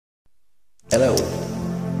Hello.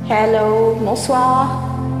 Hello, bonsoir.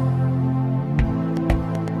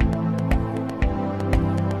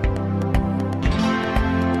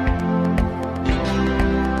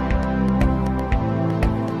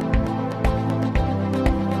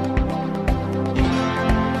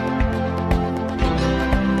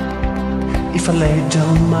 If I lay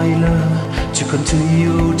down my love to come to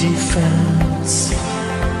your defense,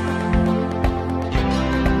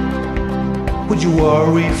 would you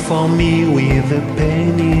worry for me with the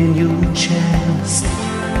pain in your chest?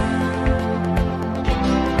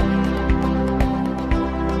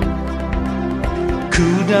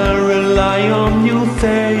 Could I rely on your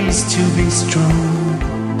face to be strong,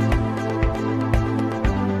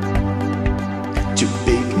 to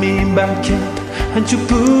pick me back up and to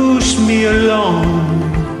push me along?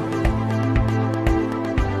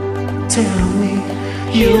 Tell me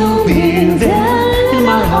you'll be there in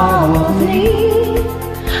my harmony.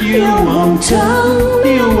 You won't turn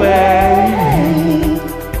me away.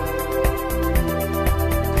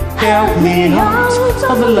 Help me out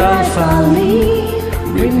of the life I lead.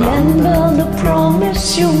 Remember the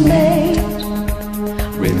promise you made.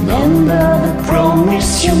 Remember the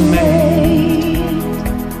promise you made.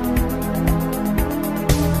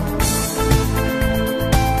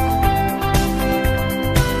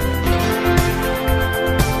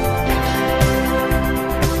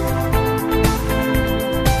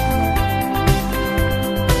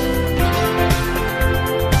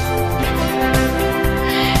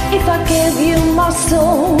 If I gave you my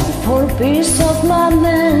soul for a piece of my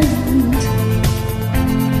land,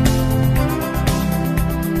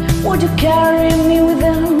 would you carry me with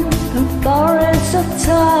them in forests of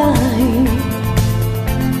time?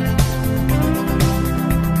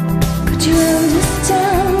 Could you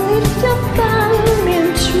understand if you find me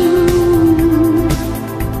true?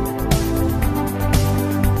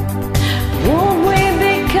 Would we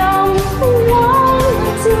become one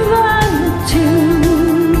divine two?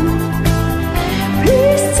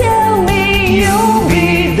 You'll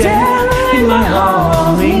be there in my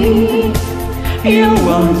harmony. You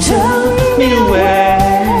won't turn me away.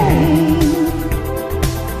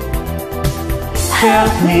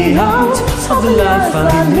 Help me out of the life I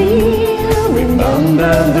lead.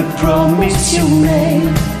 Remember the promise you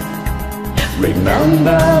made.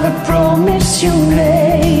 Remember the promise you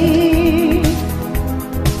made.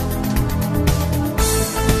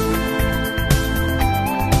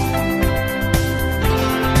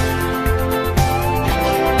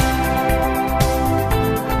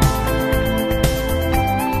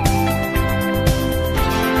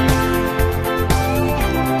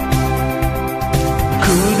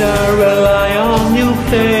 Could I rely on your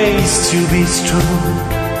face to be strong,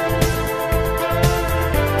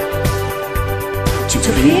 to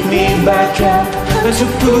pick me back up and to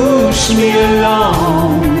push me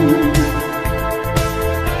along?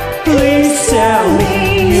 Please tell me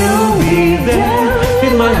you'll be there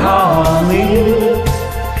in my harmony.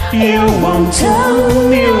 You won't turn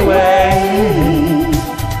me away.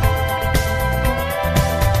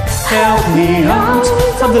 Help me out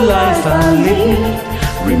of the life I lead.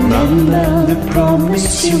 Remember the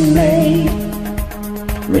promise you made.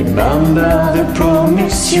 Remember the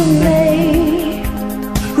promise you made.